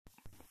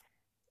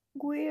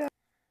We are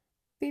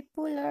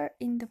People are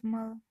in the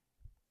mall.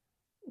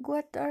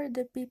 What are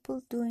the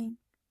people doing?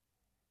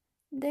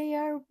 They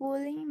are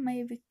buying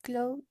maybe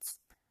clothes,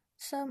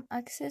 some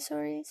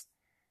accessories.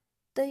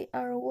 They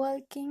are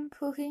walking,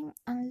 hugging,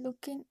 and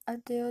looking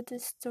at the other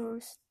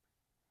stores,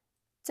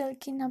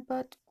 talking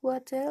about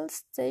what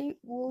else they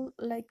would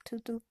like to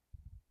do.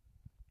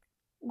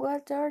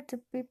 What are the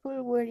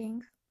people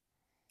wearing?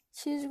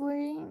 She's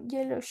wearing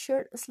yellow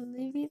shirt,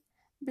 sleeved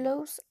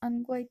blouse,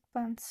 and white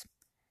pants.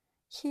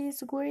 He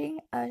is wearing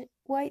a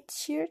white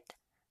shirt,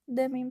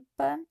 denim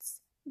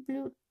pants,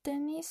 blue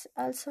tennis,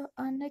 also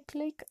a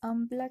necklace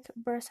and black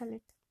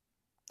bracelet.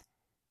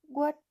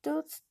 What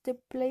does the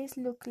place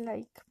look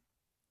like?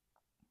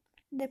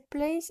 The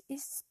place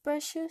is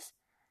spacious,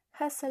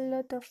 has a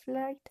lot of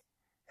light,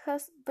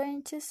 has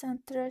benches and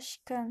trash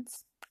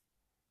cans,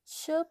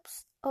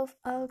 shops of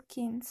all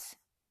kinds,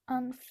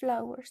 and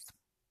flowers.